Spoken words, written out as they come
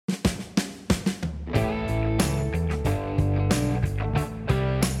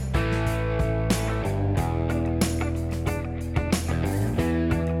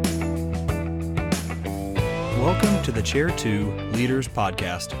to the Chair 2 Leaders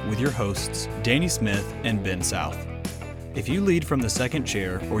Podcast with your hosts, Danny Smith and Ben South. If you lead from the second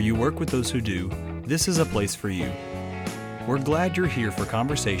chair or you work with those who do, this is a place for you. We're glad you're here for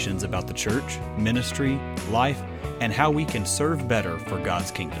conversations about the church, ministry, life, and how we can serve better for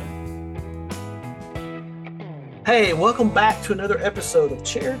God's kingdom. Hey, welcome back to another episode of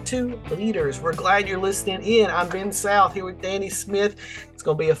Chair 2 Leaders. We're glad you're listening in. I'm Ben South here with Danny Smith. It's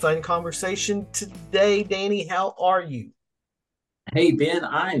going to be a fun conversation today. Danny, how are you? Hey, Ben,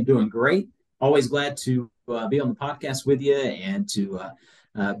 I am doing great. Always glad to be on the podcast with you. And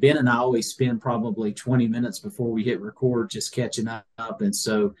Ben and I always spend probably 20 minutes before we hit record just catching up. And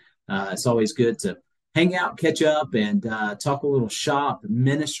so it's always good to hang out, catch up, and talk a little shop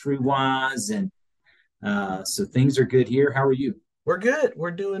ministry-wise. And so things are good here. How are you? We're good.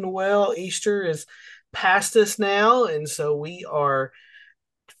 We're doing well. Easter is past us now, and so we are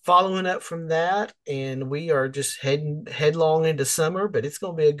following up from that, and we are just heading headlong into summer, but it's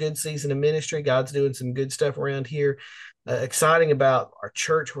going to be a good season of ministry. God's doing some good stuff around here. Exciting about our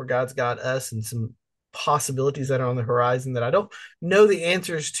church, where God's got us, and some possibilities that are on the horizon that I don't know the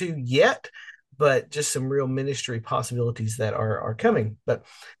answers to yet, but just some real ministry possibilities that are coming. But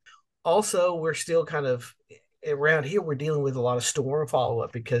also, we're still kind of around here, we're dealing with a lot of storm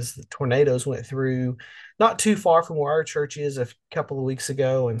follow-up because the tornadoes went through not too far from where our church is a couple of weeks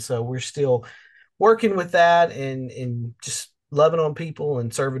ago. And so we're still working with that and just loving on people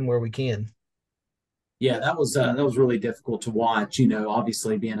and serving where we can. Yeah, that was really difficult to watch. You know,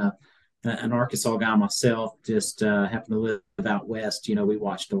 obviously being an Arkansas guy myself, just happen to live out west, you know, we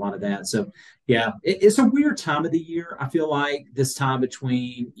watched a lot of that. So yeah, it's a weird time of the year. I feel like this time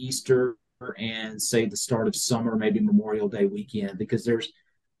between Easter and say the start of summer, maybe Memorial Day weekend, because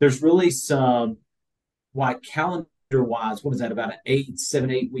there's really some, like, calendar wise, what is that, about an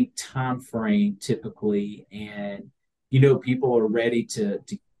 7-8 week time frame typically. And, you know, people are ready to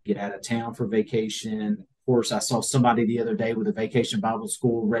get out of town for vacation. Of course, I saw somebody the other day with a Vacation Bible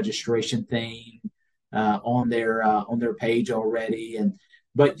School registration thing on their page already.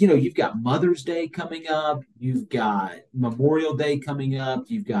 But, you know, you've got Mother's Day coming up. You've got Memorial Day coming up.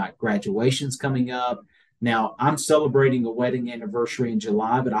 You've got graduations coming up. Now, I'm celebrating a wedding anniversary in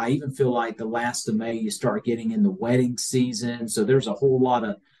July, but I even feel like the last of May, you start getting in the wedding season. So there's a whole lot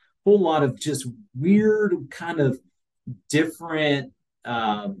of just weird kind of different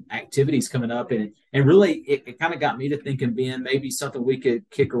activities coming up. And really, it kind of got me to thinking, Ben, maybe something we could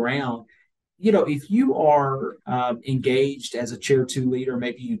kick around. You know, if you are engaged as a Chair 2 leader,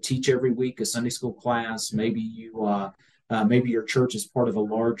 maybe you teach every week a Sunday school class, maybe maybe your church is part of a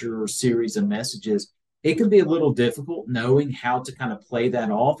larger series of messages, it can be a little difficult knowing how to kind of play that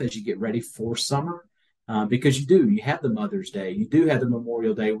off as you get ready for summer, because you have the Mother's Day, you do have the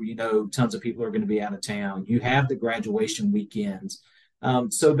Memorial Day where, you know, tons of people are going to be out of town, you have the graduation weekends.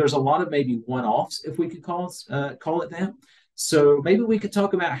 So there's a lot of maybe one-offs, if we could call it that. So maybe we could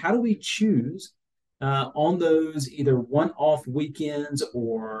talk about how do we choose on those either one-off weekends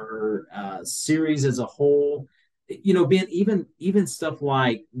or series as a whole. You know, Ben, even stuff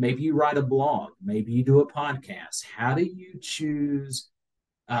like maybe you write a blog, maybe you do a podcast. How do you choose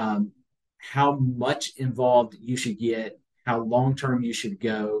how much involved you should get, how long-term you should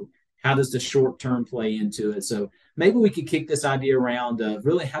go? How does the short-term play into it? So maybe we could kick this idea around of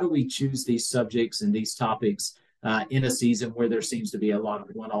really how do we choose these subjects and these topics in a season where there seems to be a lot of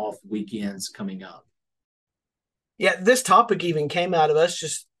one-off weekends coming up. Yeah, this topic even came out of us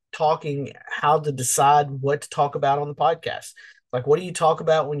just talking how to decide what to talk about on the podcast. Like, what do you talk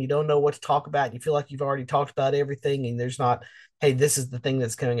about when you don't know what to talk about? You feel like you've already talked about everything and there's not, hey, this is the thing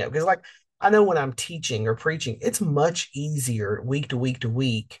that's coming up. Because, like, I know when I'm teaching or preaching, it's much easier week to week to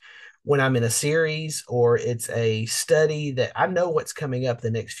week when I'm in a series or it's a study that I know what's coming up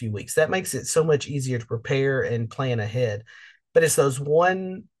the next few weeks. That makes it so much easier to prepare and plan ahead. But it's those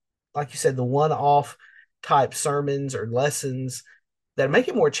like you said, the one-off type sermons or lessons that make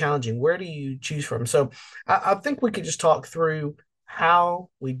it more challenging. Where do you choose from? So I think we could just talk through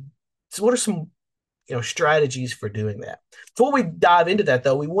what are some strategies for doing that. Before we dive into that,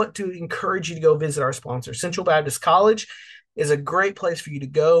 though, we want to encourage you to go visit our sponsor, Central Baptist College. Is a great place for you to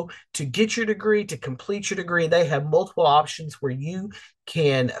go to get your degree, to complete your degree. They have multiple options where you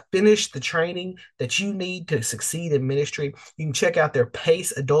can finish the training that you need to succeed in ministry. You can check out their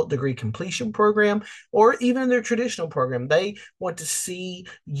PACE Adult Degree Completion Program or even their traditional program. They want to see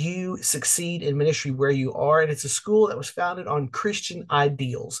you succeed in ministry where you are. And it's a school that was founded on Christian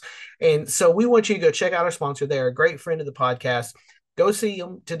ideals. And so we want you to go check out our sponsor. They're a great friend of the podcast. go see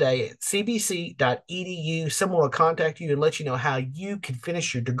them today at cbc.edu. Someone will contact you and let you know how you can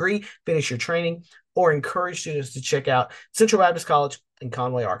finish your degree, finish your training, or encourage students to check out Central Baptist College in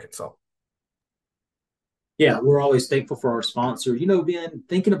Conway, Arkansas. Yeah, we're always thankful for our sponsor. Ben,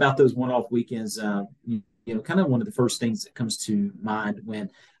 thinking about those one-off weekends, kind of one of the first things that comes to mind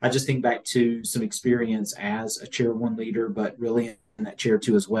when I just think back to some experience as a Chair 1 leader, but really in that Chair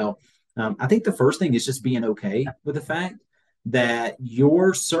 2 as well. I think the first thing is just being okay with the fact that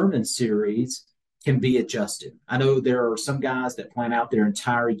your sermon series can be adjusted. I know there are some guys that plan out their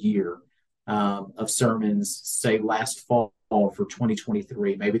entire year of sermons, say last fall for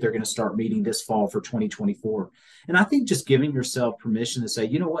 2023. Maybe they're going to start meeting this fall for 2024. And I think just giving yourself permission to say,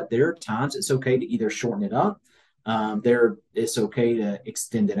 you know what, there are times it's okay to either shorten it up. It's okay to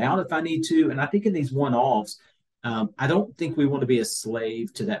extend it out if I need to. And I think in these one-offs, I don't think we want to be a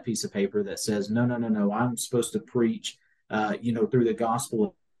slave to that piece of paper that says, no, I'm supposed to preach, through the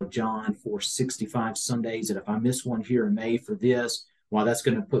Gospel of John for 65 Sundays. And if I miss one here in May for this, well, that's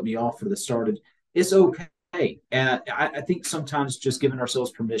going to put me off for the start of, it's okay. And I think sometimes just giving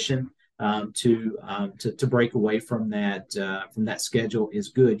ourselves permission to break away from that schedule is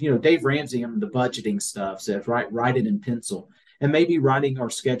good. Dave Ramsey on the budgeting stuff says, write it in pencil, and maybe writing our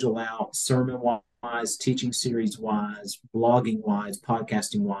schedule out sermon wise, teaching series wise, blogging wise,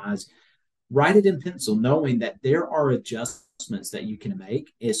 podcasting wise, write it in pencil, knowing that there are adjustments that you can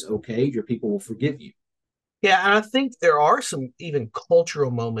make. It's okay. Your people will forgive you. Yeah, and I think there are some even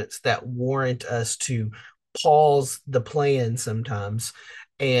cultural moments that warrant us to pause the plan sometimes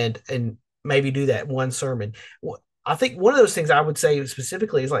and maybe do that one sermon. I think one of those things I would say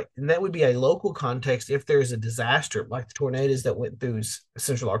specifically is and that would be a local context if there's a disaster like the tornadoes that went through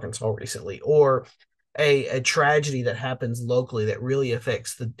Central Arkansas recently, or a tragedy that happens locally that really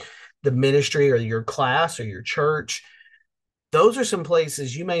affects the ministry or your class or your church. Those are some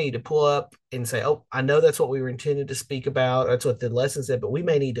places you may need to pull up and say, oh, I know that's what we were intended to speak about. That's what the lesson said, but we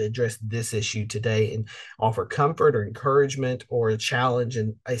may need to address this issue today and offer comfort or encouragement or a challenge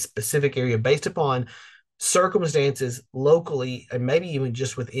in a specific area based upon circumstances locally and maybe even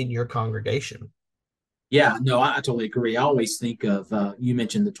just within your congregation. Yeah, no, I totally agree. I always think of, you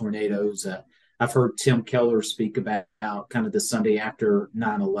mentioned the tornadoes. I've heard Tim Keller speak about kind of the Sunday after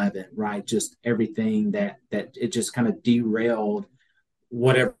 9/11, right? Just everything that it just kind of derailed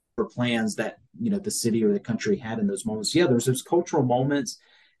whatever plans that, the city or the country had in those moments. Yeah, there's those cultural moments.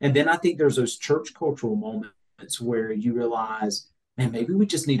 And then I think there's those church cultural moments where you realize, man, maybe we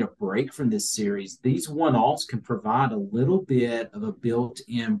just need a break from this series. These one-offs can provide a little bit of a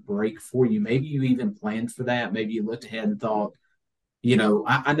built-in break for you. Maybe you even planned for that. Maybe you looked ahead and thought,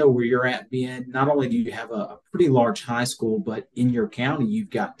 I know where you're at, Ben. Not only do you have a pretty large high school, but in your county,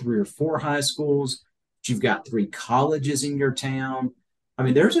 you've got 3 or 4 high schools. You've got 3 colleges in your town. I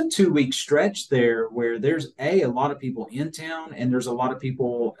mean, there's a 2-week stretch there where there's a lot of people in town, and there's a lot of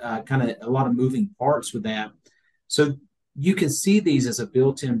people, kind of a lot of moving parts with that. So you can see these as a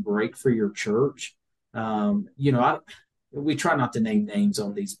built-in break for your church. We try not to name names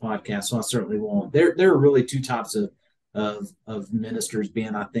on these podcasts, so I certainly won't. There are really 2 types of ministers,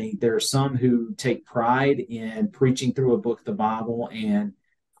 Ben. I think there are some who take pride in preaching through a book of the Bible and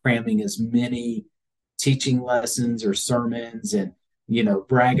cramming as many teaching lessons or sermons and,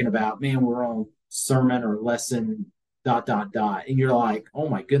 bragging about, man, we're on sermon or lesson ... And you're like, oh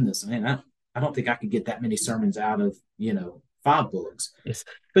my goodness, man, I don't think I could get that many sermons out of, 5 books. Yes.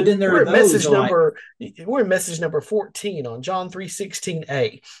 But then there are those we're in message number 14 on John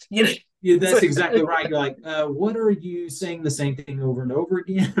 3:16a. Yeah, that's exactly right. You're like, what are you saying the same thing over and over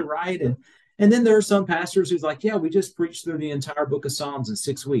again, right? And then there are some pastors who's like, yeah, we just preached through the entire book of Psalms in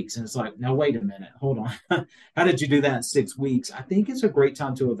 6 weeks. And it's like, now, wait a minute, hold on. How did you do that in 6 weeks? I think it's a great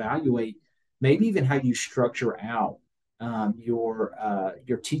time to evaluate maybe even how you structure out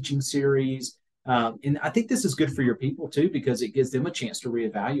your teaching series. And I think this is good for your people too, because it gives them a chance to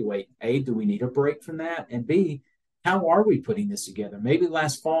reevaluate. A, do we need a break from that? And B, how are we putting this together? Maybe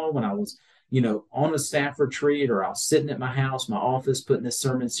last fall when I was, on a staff retreat, or I was sitting at my house, my office, putting this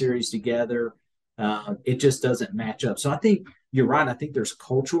sermon series together, it just doesn't match up. So I think you're right. I think there's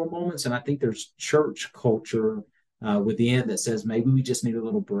cultural moments, and I think there's church culture within that says maybe we just need a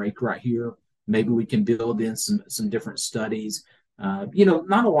little break right here. Maybe we can build in some different studies.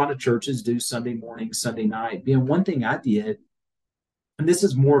 Not a lot of churches do Sunday morning, Sunday night. One thing I did, and this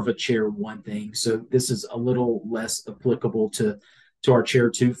is more of a Chair 1 thing, so this is a little less applicable to our Chair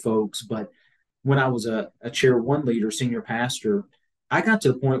 2 folks, but when I was a Chair 1 leader, senior pastor, I got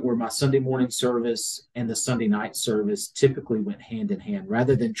to the point where my Sunday morning service and the Sunday night service typically went hand in hand,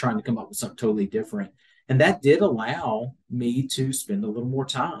 rather than trying to come up with something totally different. And that did allow me to spend a little more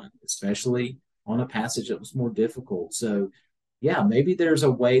time, especially on a passage that was more difficult. So, yeah, maybe there's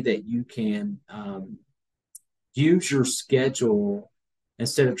a way that you can use your schedule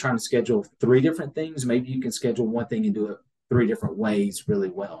instead of trying to schedule three different things. Maybe you can schedule one thing and do it three different ways really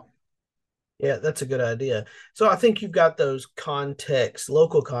well. Yeah, that's a good idea. So I think you've got those context,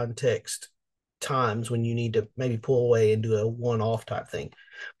 local context times when you need to maybe pull away and do a one-off type thing.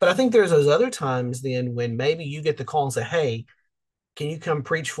 But I think there's those other times then when maybe you get the call and say, "Hey, can you come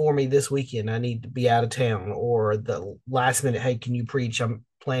preach for me this weekend? I need to be out of town." Or the last minute, "Hey, can you preach? I'm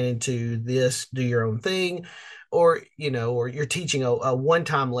planning to this, do your own thing." Or, or you're teaching a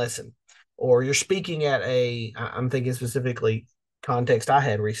one-time lesson, or you're speaking at I'm thinking specifically context I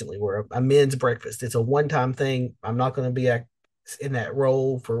had recently where a men's breakfast. It's a one-time thing. I'm not going to be in that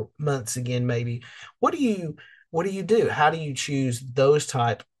role for months again, maybe. What do you do? How do you choose those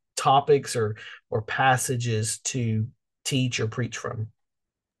type topics or passages to teach or preach from?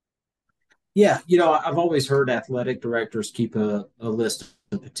 Yeah, I've always heard athletic directors keep a list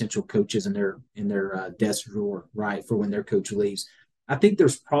of potential coaches in their desk drawer, right, for when their coach leaves. I think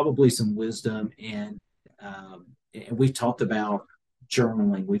there's probably some wisdom and we've talked about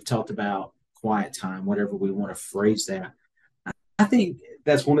journaling, we've talked about quiet time, whatever we want to phrase that. I think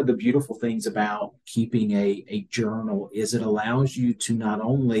that's one of the beautiful things about keeping a journal is it allows you to not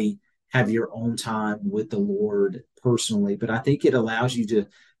only have your own time with the Lord personally, but I think it allows you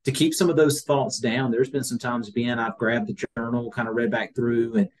to keep some of those thoughts down. There's been some times, Ben, I've grabbed the journal, kind of read back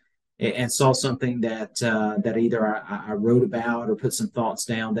through and saw something that either I wrote about or put some thoughts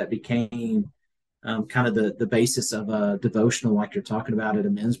down that became kind of the basis of a devotional, like you're talking about at a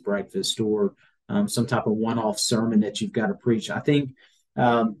men's breakfast, or some type of one-off sermon that you've got to preach. I think,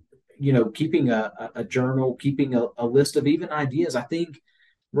 keeping a journal, keeping a list of even ideas, I think,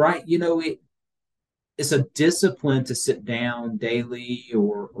 right, it's a discipline to sit down daily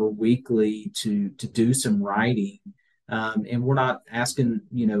or weekly to do some writing. And we're not asking,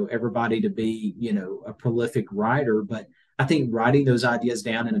 everybody to be, a prolific writer, but I think writing those ideas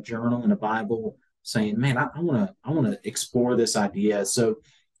down in a journal, in a Bible, saying, man, I want to explore this idea. So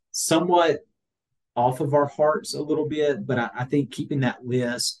somewhat off of our hearts a little bit, but I think keeping that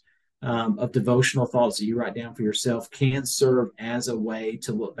list of devotional thoughts that you write down for yourself can serve as a way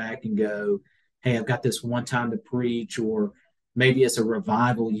to look back and go, hey, I've got this one time to preach, or maybe it's a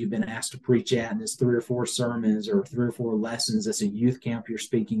revival you've been asked to preach at, and it's 3 or 4 sermons or 3 or 4 lessons. It's a youth camp you're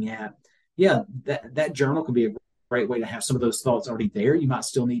speaking at. Yeah, that journal can be a great way to have some of those thoughts already there. You might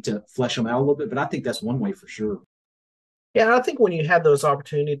still need to flesh them out a little bit, but I think that's one way for sure. Yeah, I think when you have those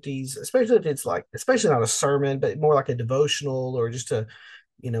opportunities, especially if it's like, especially not a sermon, but more like a devotional or just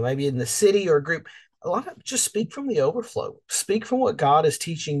maybe in the city or a group, a lot of just speak from the overflow. Speak from what God is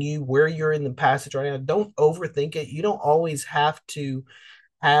teaching you, where you're in the passage right now. Don't overthink it. You don't always have to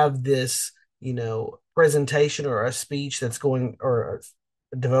have this, presentation or a speech that's going or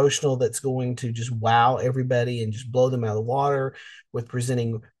a devotional that's going to just wow everybody and just blow them out of the water with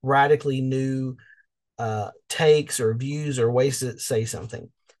presenting radically new takes or views or ways to say something.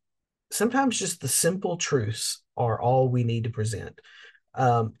 Sometimes just the simple truths are all we need to present,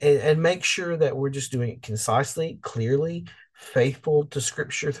 and make sure that we're just doing it concisely, clearly, faithful to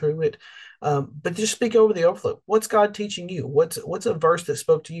Scripture through it. But just speak over the overflow. What's God teaching you? What's a verse that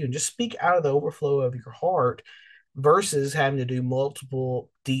spoke to you? And just speak out of the overflow of your heart versus having to do multiple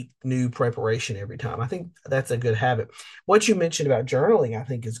deep new preparation every time. I think that's a good habit. What you mentioned about journaling, I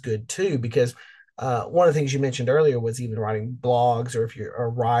think, is good too, because one of the things you mentioned earlier was even writing blogs, or if you're a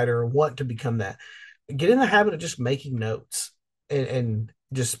writer, want to become that, get in the habit of just making notes and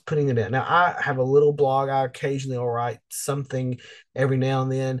just putting it in. Now, I have a little blog. I occasionally will write something every now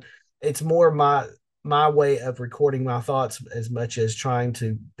and then. It's more my way of recording my thoughts as much as trying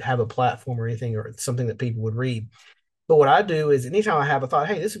to have a platform or anything or something that people would read. But what I do is anytime I have a thought,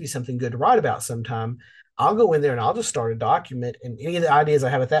 hey, this would be something good to write about sometime, I'll go in there and I'll just start a document. And any of the ideas I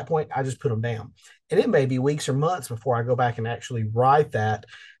have at that point, I just put them down. And it may be weeks or months before I go back and actually write that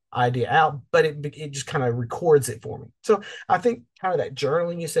idea out, but it just kind of records it for me. So I think kind of that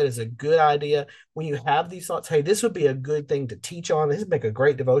journaling you said is a good idea. When you have these thoughts, hey, this would be a good thing to teach on. This would make a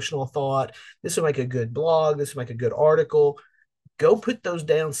great devotional thought. This would make a good blog. This would make a good article. Go put those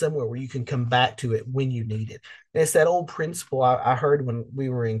down somewhere where you can come back to it when you need it. And it's that old principle I heard when we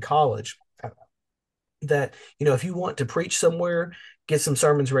were in college that, if you want to preach somewhere, get some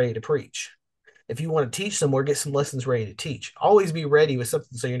sermons ready to preach. If you want to teach somewhere, get some lessons ready to teach. Always be ready with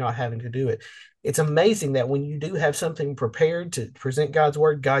something so you're not having to do it. It's amazing that when you do have something prepared to present God's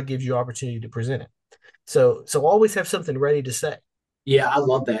word, God gives you opportunity to present it. So always have something ready to say. Yeah, I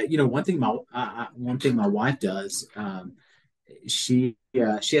love that. One thing my wife does, she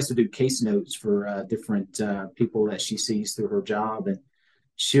has to do case notes for different people that she sees through her job, and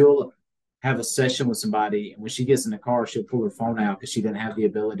she'll have a session with somebody. And when she gets in the car, she'll pull her phone out because she didn't have the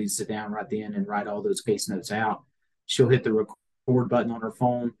ability to sit down right then and write all those case notes out. She'll hit the record button on her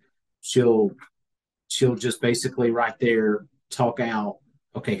phone. She'll she'll just basically right there talk out,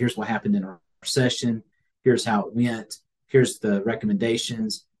 okay, here's what happened in our session, here's how it went, here's the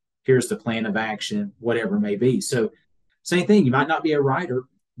recommendations, here's the plan of action, whatever it may be. So, same thing, you might not be a writer,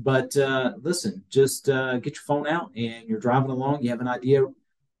 but listen, just get your phone out and you're driving along, you have an idea,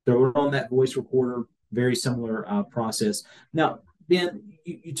 throw it on that voice recorder, very similar process. Now, Ben,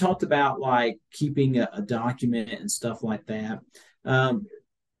 you talked about like keeping a document and stuff like that. Um,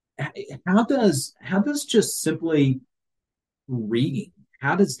 how does just simply reading,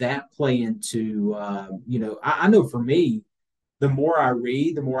 how does that play into I know for me, the more I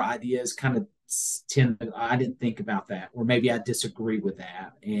read, the more ideas kind of tend I didn't think about that, or maybe I disagree with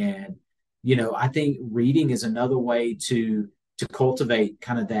that. And I think reading is another way to cultivate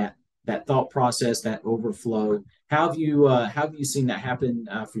kind of that thought process, that overflow. How have you seen that happen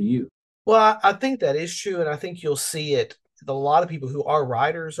for you? Well, I think that is true, and I think you'll see it. A lot of people who are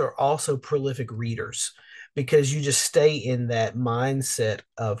writers are also prolific readers because you just stay in that mindset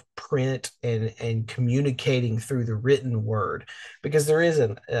of print and communicating through the written word because there is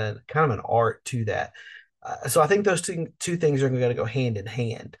a kind of an art to that. So I think those two things are going to go hand in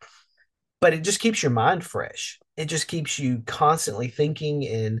hand, but it just keeps your mind fresh. It just keeps you constantly thinking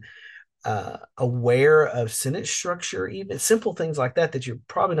and aware of sentence structure, even simple things like that, that you're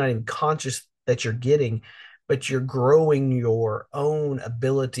probably not even conscious that you're getting, but you're growing your own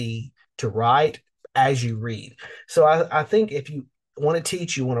ability to write as you read. So I think if you want to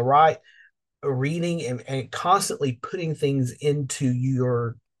teach, you want to write, reading and constantly putting things into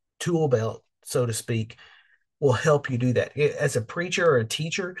your tool belt, so to speak, will help you do that. As a preacher or a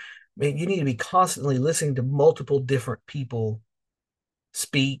teacher, I mean, you need to be constantly listening to multiple different people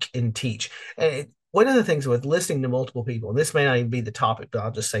speak and teach. And one of the things with listening to multiple people, and this may not even be the topic, but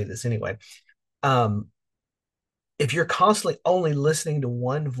I'll just say this anyway. Um, if you're constantly only listening to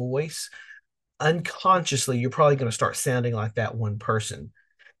one voice, unconsciously, you're probably going to start sounding like that one person.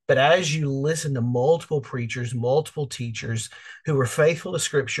 But as you listen to multiple preachers, multiple teachers who are faithful to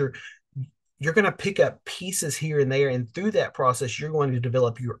scripture, you're going to pick up pieces here and there. And through that process, you're going to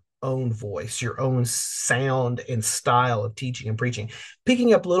develop your own voice, your own sound and style of teaching and preaching,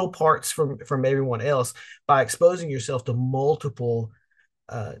 picking up little parts from everyone else by exposing yourself to multiple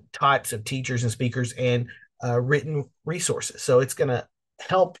types of teachers and speakers and written resources. So it's going to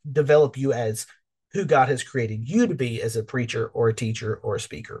help develop you as who God has created you to be as a preacher or a teacher or a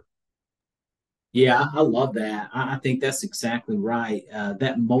speaker. Yeah, I love that. I think that's exactly right.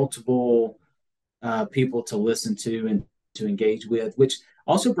 That multiple people to listen to and to engage with, which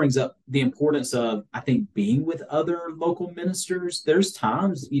also brings up the importance of, I think, being with other local ministers. There's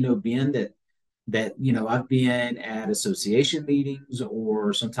times, being that I've been at association meetings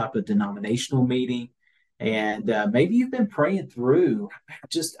or some type of denominational meeting, and maybe you've been praying through.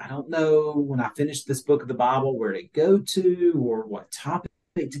 I don't know when I finish this book of the Bible where to go to or what topic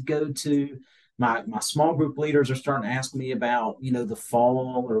to go to. My small group leaders are starting to ask me about the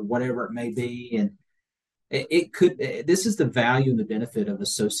fall or whatever it may be, and this is the value and the benefit of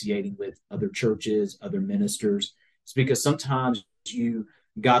associating with other churches, other ministers. It's because sometimes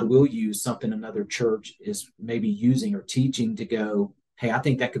God will use something another church is maybe using or teaching to go, hey, I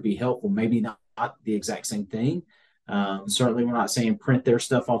think that could be helpful. Maybe not the exact same thing. Certainly, we're not saying print their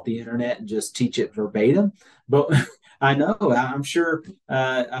stuff off the internet and just teach it verbatim, but I know, I'm sure.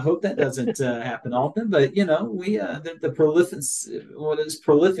 I hope that doesn't happen often, but we the prolific, what is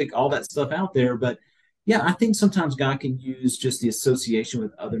prolific, all that stuff out there. But yeah, I think sometimes God can use just the association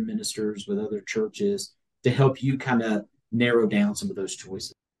with other ministers, with other churches, to help you kind of narrow down some of those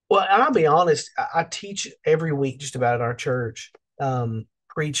choices. Well, I'll be honest, I teach every week just about in our church,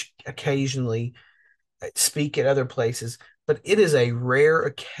 preach occasionally, speak at other places, but it is a rare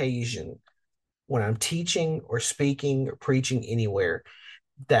occasion when I'm teaching or speaking or preaching anywhere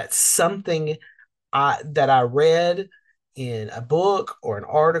that something that I read in a book or an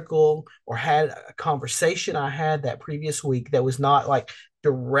article or had a conversation I had that previous week that was not like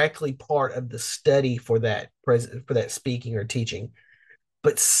directly part of the study for that speaking or teaching,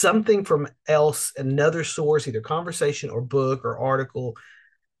 but something from else, another source, either conversation or book or article,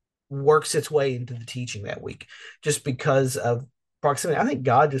 works its way into the teaching that week just because of proximity. I think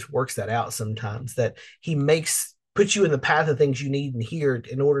God just works that out sometimes, that he puts you in the path of things you need and hear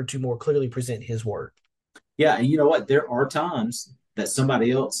in order to more clearly present his word. Yeah, and you know what? There are times that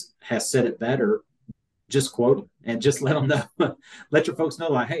somebody else has said it better, just quote them and just let them know. Let your folks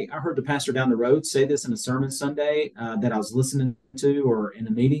know, like, hey, I heard the pastor down the road say this in a sermon Sunday that I was listening to or in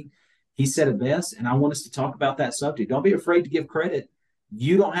a meeting. He said it best, and I want us to talk about that subject. Don't be afraid to give credit.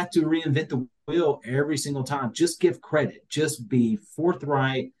 You don't have to reinvent the wheel every single time. Just give credit. Just be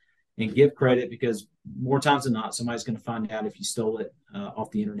forthright and give credit, because more times than not, somebody's going to find out if you stole it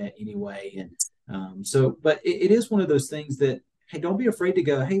off the internet anyway. And but it is one of those things that, hey, don't be afraid to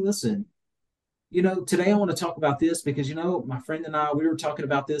go, hey, listen, today I want to talk about this because, my friend and I, we were talking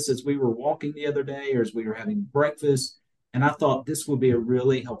about this as we were walking the other day or as we were having breakfast. And I thought this would be a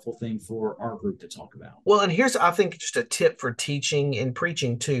really helpful thing for our group to talk about. Well, and here's, I think, just a tip for teaching and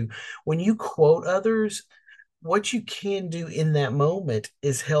preaching too. When you quote others, what you can do in that moment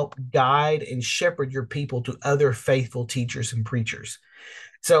is help guide and shepherd your people to other faithful teachers and preachers.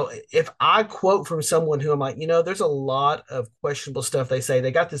 So if I quote from someone who I'm like, there's a lot of questionable stuff they say,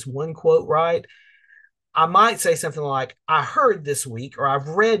 they got this one quote right, I might say something like, I heard this week, or I've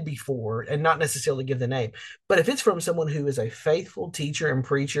read before, and not necessarily give the name. But if it's from someone who is a faithful teacher and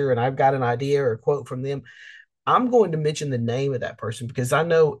preacher, and I've got an idea or a quote from them, I'm going to mention the name of that person because I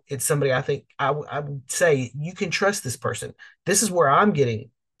know it's somebody I think I would say, you can trust this person. This is where I'm getting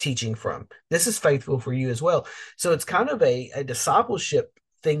teaching from. This is faithful for you as well. So it's kind of a discipleship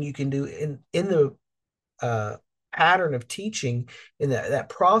thing you can do in the pattern of teaching, in that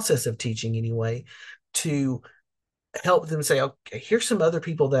process of teaching anyway, to help them say, okay, here's some other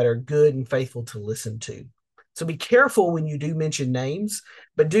people that are good and faithful to listen to. So be careful when you do mention names,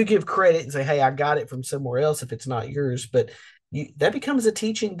 but do give credit and say, hey, I got it from somewhere else if it's not yours. But that becomes a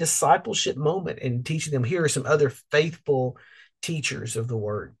teaching discipleship moment, and teaching them, here are some other faithful teachers of the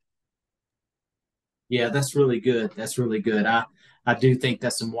word. Yeah, that's really good. That's really good. I do think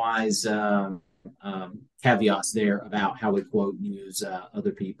that's some wise caveats there about how we quote and use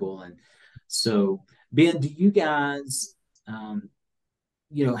other people. And so, Ben, do you guys, how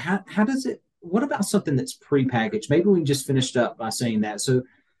does it, what about something that's prepackaged? Maybe we just finished up by saying that. So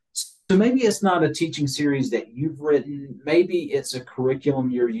maybe it's not a teaching series that you've written. Maybe it's a curriculum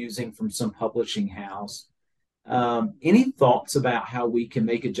you're using from some publishing house. Any thoughts about how we can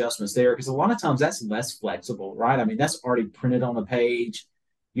make adjustments there? Because a lot of times that's less flexible, right? I mean, that's already printed on a page.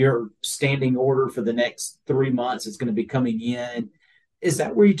 Your standing order for the next 3 months is going to be coming in. Is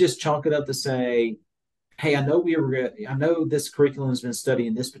that where you just chalk it up to say, hey, I know this curriculum has been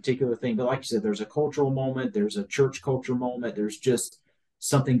studying this particular thing, but like you said, there's a cultural moment, there's a church culture moment, there's just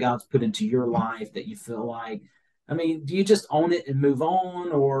something God's put into your life that you feel like, I mean, do you just own it and move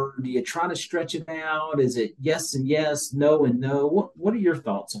on, or do you try to stretch it out? Is it yes and yes, no and no? What are your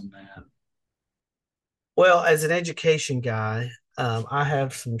thoughts on that? Well, as an education guy, I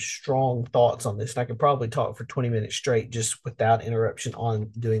have some strong thoughts on this, and I could probably talk for 20 minutes straight just without interruption on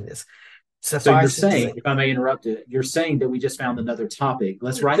doing this. So you're saying, if I may interrupt it, you're saying that we just found another topic.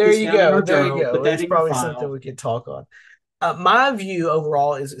 Let's write there this you down in go. our There you journal, go. put that It's in your probably file. something we could talk on. My view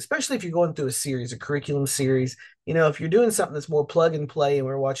overall is, especially if you're going through a series, a curriculum series, if you're doing something that's more plug and play and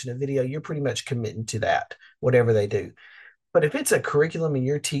we're watching a video, you're pretty much committing to that, whatever they do. But if it's a curriculum and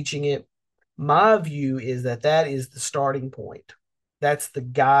you're teaching it, my view is that is the starting point. That's the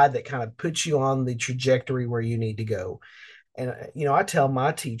guide that kind of puts you on the trajectory where you need to go. And, I tell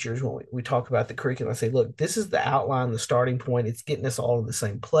my teachers when we talk about the curriculum, I say, look, this is the outline, the starting point. It's getting us all in the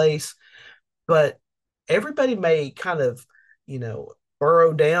same place. But everybody may kind of,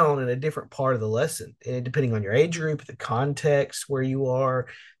 burrow down in a different part of the lesson, and depending on your age group, the context where you are,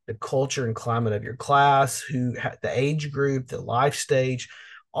 the culture and climate of your class, the age group, the life stage,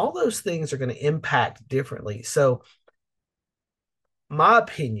 all those things are going to impact differently. So my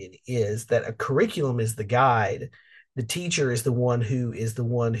opinion is that a curriculum is the guide. The teacher is the one who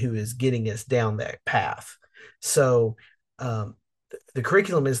is getting us down that path. So the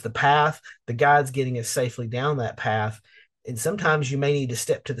curriculum is the path. The guide's getting us safely down that path. And sometimes you may need to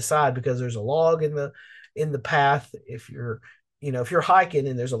step to the side because there's a log in the path. If you're hiking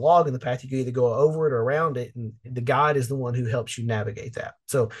and there's a log in the path, you can either go over it or around it, and the guide is the one who helps you navigate that.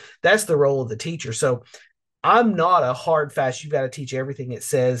 So that's the role of the teacher. So I'm not a hard fast, you've got to teach everything it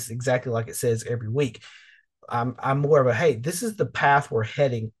says exactly like it says every week. I'm more of a, hey, this is the path we're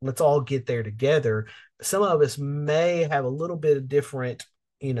heading. Let's all get there together. Some of us may have a little bit of different,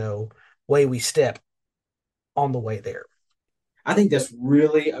 way we step on the way there. I think that's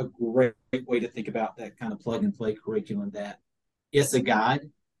really a great way to think about that kind of plug and play curriculum, that it's a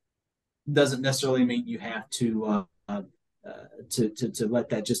guide. Doesn't necessarily mean you have to let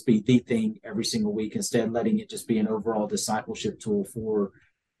that just be the thing every single week. Instead, letting it just be an overall discipleship tool for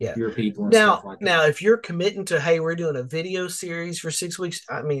Yeah. your people and stuff like that. Now, if you're committing to, hey, we're doing a video series for 6 weeks,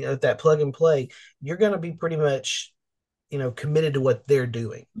 I mean, at that plug and play, you're going to be pretty much, committed to what they're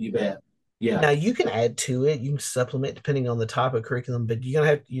doing. You bet. Yeah. Now you can add to it, you can supplement depending on the type of curriculum, but you're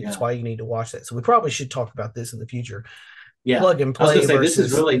gonna have. That's why you need to watch that. So we probably should talk about this in the future. Yeah, plug and play. I was going to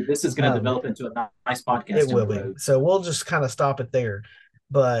say this is going to develop into a nice podcast. It will be. So we'll just kind of stop it there,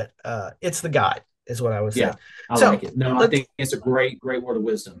 but it's the guide, is what I would say. Yeah, I like it. No, I think it's a great word of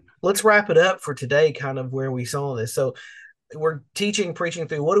wisdom. Let's wrap it up for today. Kind of where we saw this. So we're preaching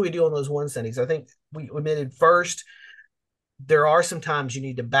through. What do we do on those one Sundays? I think we admitted first. There are some times you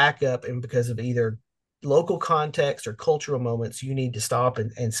need to back up, and because of either local context or cultural moments, you need to stop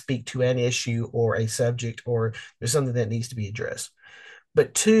and speak to an issue or a subject, or there's something that needs to be addressed.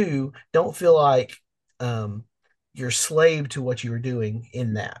 But two, don't feel like you're slave to what you were doing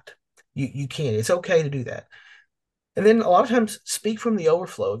in that. You can. It's okay to do that. And then a lot of times speak from the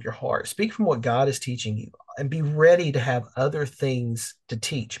overflow of your heart. Speak from what God is teaching you, and be ready to have other things to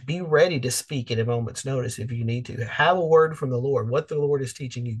teach. Be ready to speak at a moment's notice if you need to. Have a word from the Lord, what the Lord is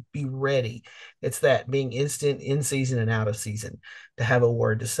teaching you. Be ready. It's that being instant, in season and out of season, to have a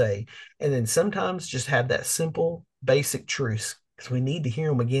word to say. And then sometimes just have that simple, basic truth, because we need to hear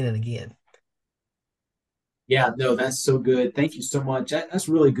them again and again. Yeah, no, that's so good. Thank you so much. That's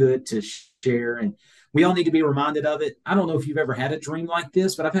really good to share, and we all need to be reminded of it. I don't know if you've ever had a dream like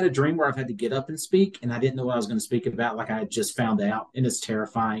this, but I've had a dream where I've had to get up and speak, and I didn't know what I was going to speak about, like I had just found out, and it's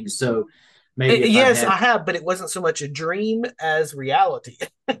terrifying. So maybe yes, I have, but it wasn't so much a dream as reality.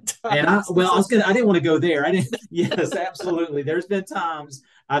 And I didn't want to go there. I didn't. Yes, absolutely. There's been times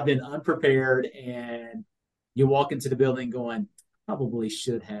I've been unprepared, and you walk into the building going, probably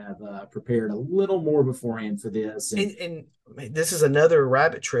should have prepared a little more beforehand for this. And this is another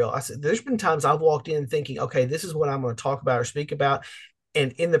rabbit trail. I said, there's been times I've walked in thinking, okay, this is what I'm going to talk about or speak about.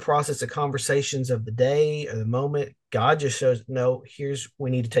 And in the process of conversations of the day or the moment, God just shows, no, we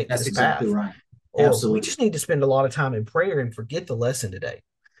need to take That's this exactly path. right. Or Absolutely. we just need to spend a lot of time in prayer and forget the lesson today.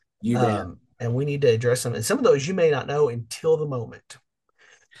 You bet. And we need to address them. And some of those you may not know until the moment.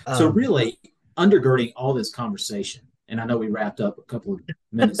 So really undergirding all this conversation, and I know we wrapped up a couple of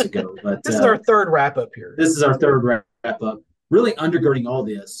minutes ago, but this is our third wrap up here. This is our third wrap up. Really undergirding all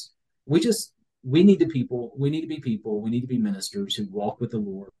this, we need to be people. We need to be ministers who walk with the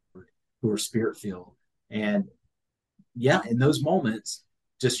Lord, who are spirit filled. And in those moments,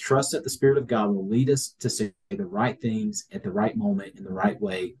 just trust that the Spirit of God will lead us to say the right things at the right moment in the right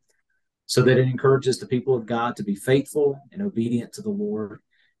way, so that it encourages the people of God to be faithful and obedient to the Lord.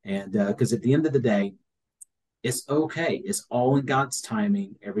 And because at the end of the day, it's okay. It's all in God's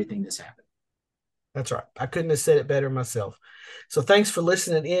timing, everything that's happened. That's right. I couldn't have said it better myself. So thanks for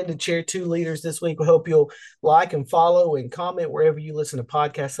listening in to Chair 2 Leaders this week. We hope you'll like and follow and comment wherever you listen to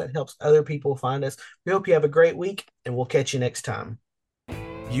podcasts. That helps other people find us. We hope you have a great week, and we'll catch you next time.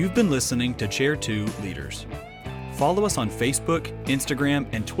 You've been listening to Chair 2 Leaders. Follow us on Facebook, Instagram,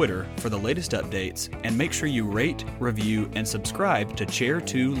 and Twitter for the latest updates, and make sure you rate, review, and subscribe to Chair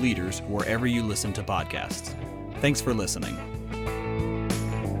 2 Leaders wherever you listen to podcasts. Thanks for listening.